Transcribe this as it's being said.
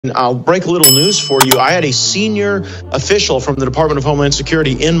I'll break a little news for you. I had a senior official from the Department of Homeland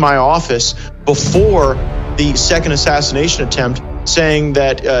Security in my office before the second assassination attempt saying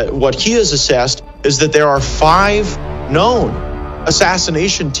that what he has assessed is that there are 5 known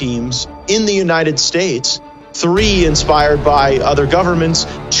assassination teams in the United States, 3 inspired by other governments,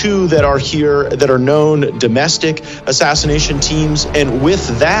 2 that are here that are known domestic assassination teams. And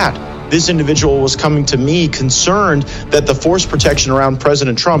with that, this individual was coming to me concerned that the force protection around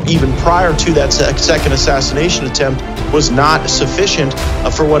President Trump, even prior to that second assassination attempt, was not sufficient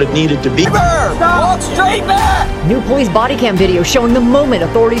for what it needed to be. Walk straight back! New police body cam video showing the moment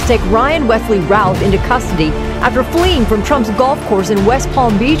authorities take Ryan Wesley Routh into custody after fleeing from Trump's golf course in West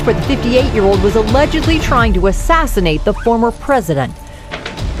Palm Beach, where the 58-year-old was allegedly trying to assassinate the former president.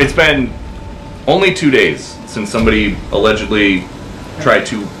 It's been only 2 days since somebody allegedly tried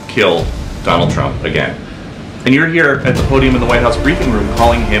to kill Donald Trump again. And you're here at the podium in the White House briefing room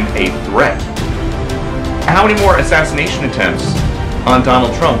calling him a threat. How many more assassination attempts on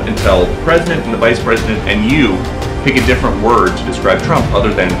Donald Trump until the president and the vice president and you pick a different word to describe Trump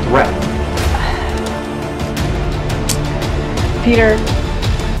other than threat? Peter,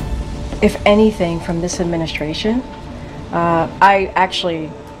 if anything from this administration, I actually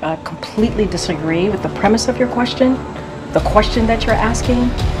completely disagree with the premise of your question, the question that you're asking.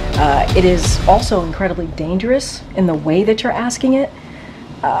 It is also incredibly dangerous in the way that you're asking it,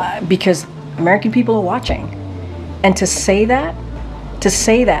 because American people are watching. And to say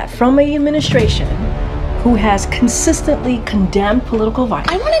that from an administration who has consistently condemned political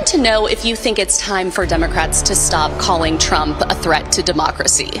violence. I wanted to know if you think it's time for Democrats to stop calling Trump a threat to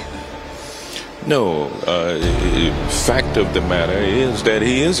democracy. No, fact of the matter is that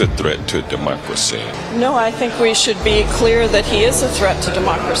he is a threat to democracy. No, I think we should be clear that he is a threat to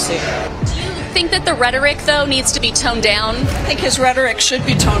democracy. Do you think that the rhetoric, though, needs to be toned down? I think his rhetoric should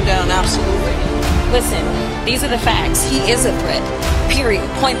be toned down, absolutely. Listen, these are the facts. He is a threat. Period.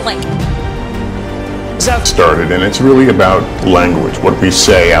 Point blank. Started, and it's really about language, what we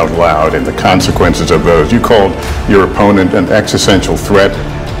say out loud and the consequences of those. You called your opponent an existential threat.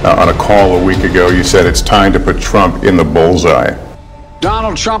 On a call a week ago, you said it's time to put Trump in the bullseye.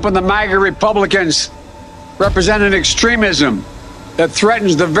 Donald Trump and the Maga Republicans represent an extremism that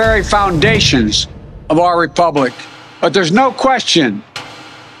threatens the very foundations of our republic. But there's no question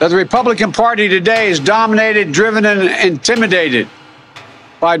that the Republican Party today is dominated, driven, and intimidated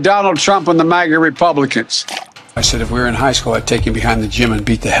by Donald Trump and the Maga Republicans. I said if we were in high school, I'd take him behind the gym and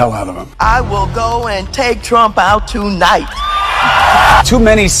beat the hell out of him. I will go and take Trump out tonight. Too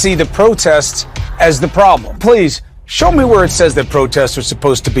many see the protests as the problem. Please, show me where it says that protests are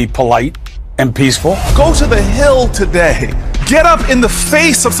supposed to be polite and peaceful. Go to the Hill today. Get up in the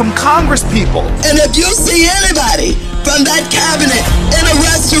face of some Congress people. And if you see anybody from that cabinet in a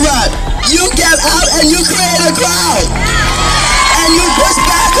restaurant, you get out and you create a crowd. And you push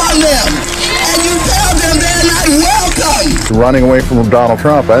back on them. And you tell them they're not welcome. Running away from Donald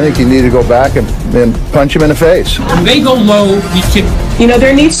Trump, I think you need to go back and punch him in the face. When they go low, we can... You know,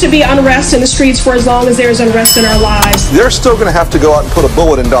 there needs to be unrest in the streets for as long as there's unrest in our lives. They're still going to have to go out and put a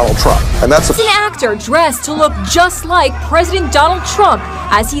bullet in Donald Trump. And that's an actor dressed to look just like President Donald Trump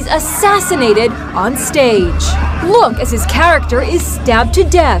as he's assassinated on stage. Look as his character is stabbed to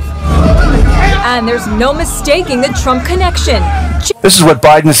death. And there's no mistaking the Trump connection. This is what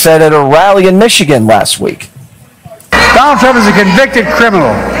Biden said at a rally in Michigan last week. Donald Trump is a convicted criminal.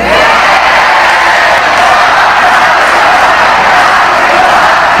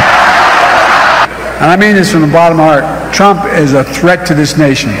 And I mean this from the bottom of my heart. Trump is a threat to this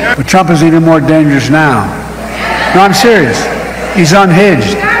nation. But Trump is even more dangerous now. No, I'm serious. He's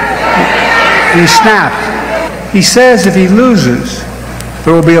unhinged. He's snapped. He says if he loses,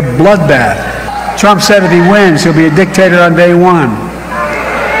 there will be a bloodbath. Trump said if he wins, he'll be a dictator on day one.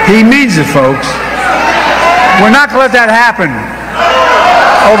 He means it, folks. We're not going to let that happen.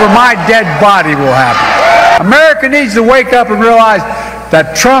 Over my dead body will happen. America needs to wake up and realize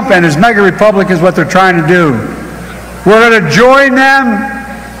that Trump and his mega Republicans, what they're trying to do. We're going to join them,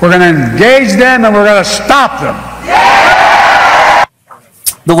 we're going to engage them, and we're going to stop them.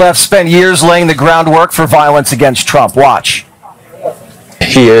 The left spent years laying the groundwork for violence against Trump. Watch.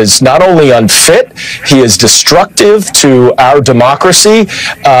 He is not only unfit, he is destructive to our democracy,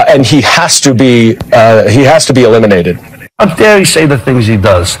 and he has to be eliminated. How dare he say the things he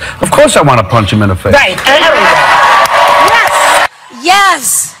does? Of course I want to punch him in the face. Right.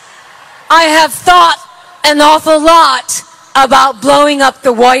 Yes, I have thought an awful lot about blowing up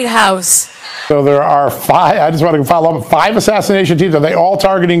the White House. So there are 5, I just want to follow up, 5 assassination teams. Are they all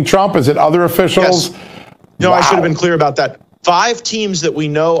targeting Trump? Is it other officials? Yes. No, wow. I should have been clear about that. 5 teams that we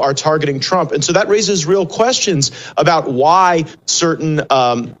know are targeting Trump. And so that raises real questions about why certain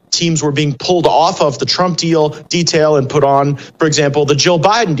teams were being pulled off of the Trump detail and put on, for example, the Jill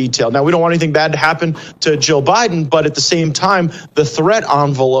Biden detail. Now, we don't want anything bad to happen to Jill Biden, but at the same time, the threat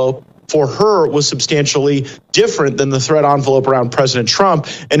envelope for her was substantially different than the threat envelope around President Trump,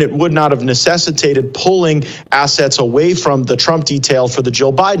 and it would not have necessitated pulling assets away from the Trump detail for the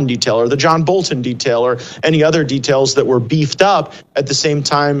Jill Biden detail or the John Bolton detail or any other details that were beefed up. At the same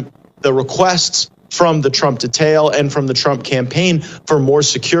time, the requests from the Trump detail and from the Trump campaign for more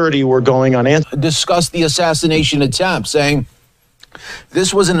security were going unanswered. Discussed the assassination attempt, saying,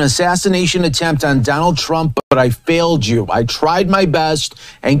 "This was an assassination attempt on Donald Trump, but I failed you. I tried my best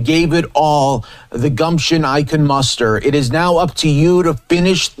and gave it all the gumption I can muster. It is now up to you to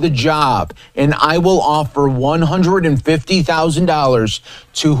finish the job, and I will offer $150,000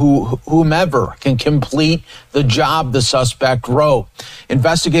 to whomever can complete the job," the suspect wrote.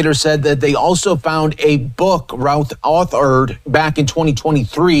 Investigators said that they also found a book authored back in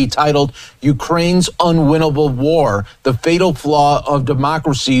 2023 titled "Ukraine's Unwinnable War: The Fatal Flaw of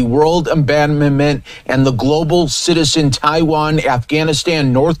Democracy, World Abandonment, and the Global Citizen Taiwan,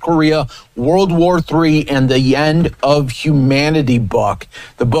 Afghanistan, North Korea, World War III, and the End of Humanity" book.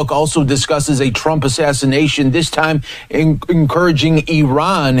 The book also discusses a Trump assassination, this time encouraging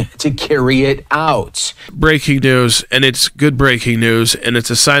Iran to carry it out. Breaking news, and it's good breaking news, and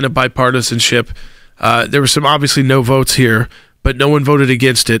it's a sign of bipartisanship. There were some obviously no votes here, but no one voted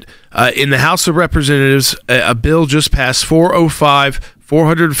against it. In the House of Representatives, a bill just passed 405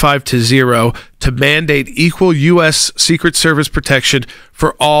 to 0 to mandate equal U.S. Secret Service protection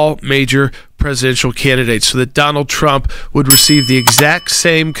for all major presidential candidates so that Donald Trump would receive the exact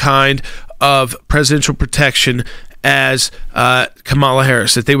same kind of presidential protection as Kamala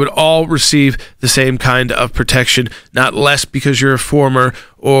Harris, that they would all receive the same kind of protection, not less because you're a former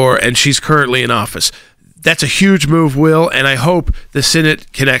and she's currently in office. That's a huge move, Will, and I hope the Senate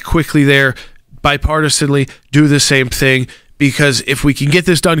can act quickly there, bipartisanly, do the same thing, because if we can get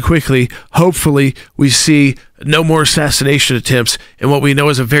this done quickly, hopefully we see no more assassination attempts in what we know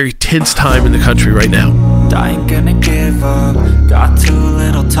is a very tense time in the country right now. I ain't gonna give up, got too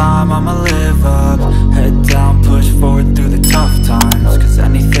little time, I'ma live up. Head down, push forward through the tough times, cause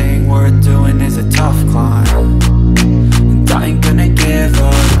anything worth doing is a tough climb. And I ain't gonna give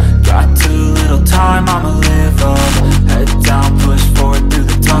up, got too little time, I'ma live up. Head down, push forward through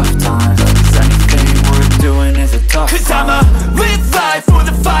the tough times, cause anything worth doing is a tough climb. Cause I'ma live life for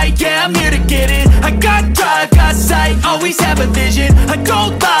the fight, yeah, I'm here to get it. I got drive, got sight, always have a vision. I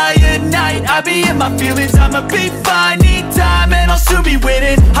don't lie at night, I be in my feelings. I'ma be fine, need time, and I'll soon be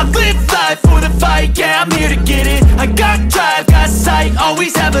winning. I live life for the fight, yeah, I'm here to get it. I got drive, got sight,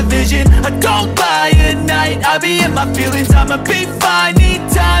 always have a vision. I don't lie at night, I be in my feelings. I'ma be fine, need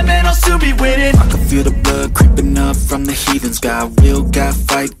time, and I'll soon be winning. I can feel the blood creeping up from the heathens. Got will, got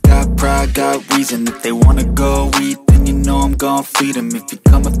fight, got pride, got reason. If they wanna go eat, then you know I'm gon' feed them. If you're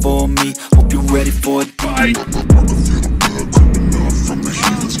coming for me, hope you're ready for it. Fight! I can feel the blood creeping up from the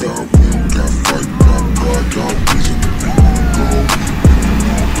heathens. Got will, got fight, got pride, got reason. If you wanna go eat,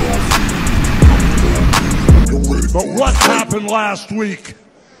 but what happened last week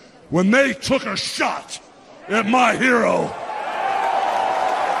when they took a shot at my hero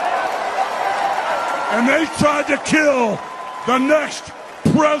and they tried to kill the next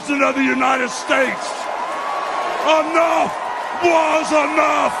president of the United States? Enough was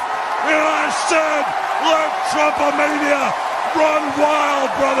enough, and I said, let Trumpomania run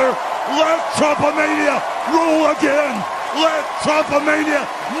wild, brother. Let Trumpomania rule again. Let Trumpomania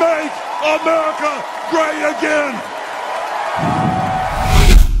make America great again.